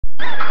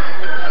Good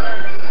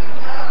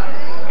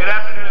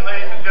afternoon,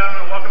 ladies and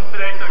gentlemen. Welcome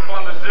today to the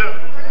Columbus Zoo.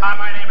 Hi,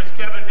 my name is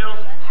Hils.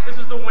 This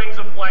is the Wings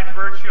of Flight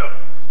Bird Show.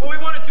 What we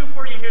want to do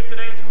for you here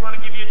today is we want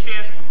to give you a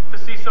chance to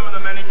see some of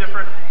the many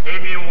different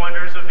avian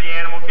wonders of the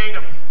animal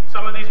kingdom.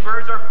 Some of these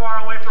birds are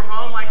far away from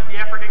home, like the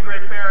African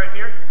gray parrot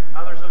here.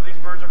 Others of these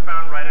birds are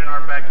found right in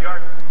our backyard.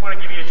 We want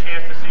to give you a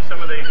chance to see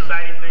some of the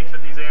exciting things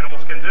that these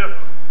animals can do.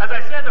 As I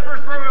said, the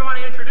first bird we want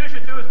to introduce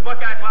you to is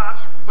Buckeye Bob.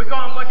 We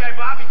call him Buckeye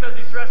Bob because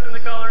he's dressed in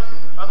the colors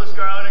of the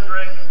scarlet and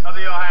gray of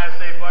the Ohio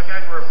State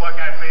Buckeyes. We're a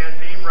Buckeye fan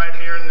team right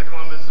here in the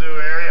Columbus Zoo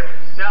area.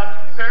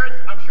 Now, parrots,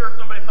 I'm sure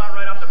somebody thought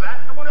right off the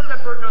bat, I wonder if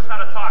that bird knows how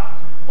to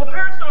talk. Well,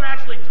 parrots don't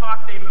actually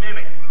talk, they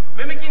mimic.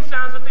 Mimicking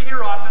sounds that they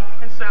hear often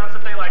and sounds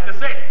that they like to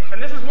say. And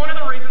this is one of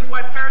the reasons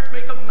why parrots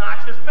make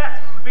obnoxious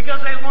pets,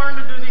 because they learn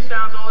to do these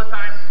sounds all the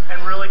time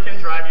and really can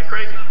drive you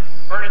crazy.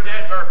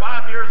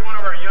 Bob here is one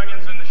of our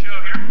youngins in the show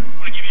here. I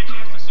want to give you a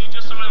chance to see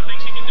just some of the things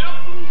he can do.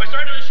 By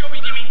starting the show,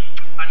 he give me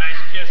a nice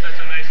kiss. That's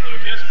a nice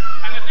little kiss.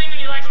 And the thing that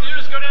he likes to do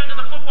is go down to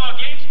the football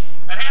games.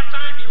 At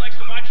halftime, he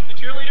likes to watch the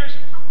cheerleaders.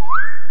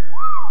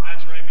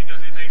 That's right, because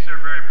he thinks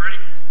they're very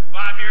pretty.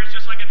 Bob here is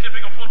just like a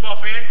typical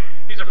football fan.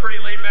 He's a pretty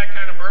laid-back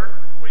kind of bird.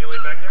 Will you lay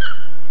back there?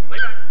 Lay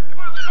back.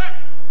 Come on, lay back.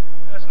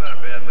 That's not a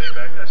bad lay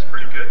back. That's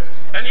pretty good.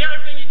 And the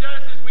other thing he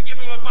does is we give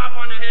him a pop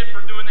on the head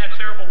for doing that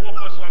terrible wolf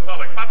whistle in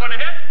public. Pop on the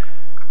head.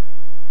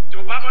 Do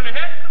a pop on the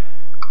head.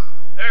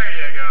 There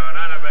you go.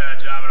 Not a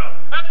bad job at all.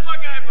 That's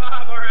Buckeye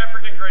Bob, our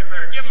African gray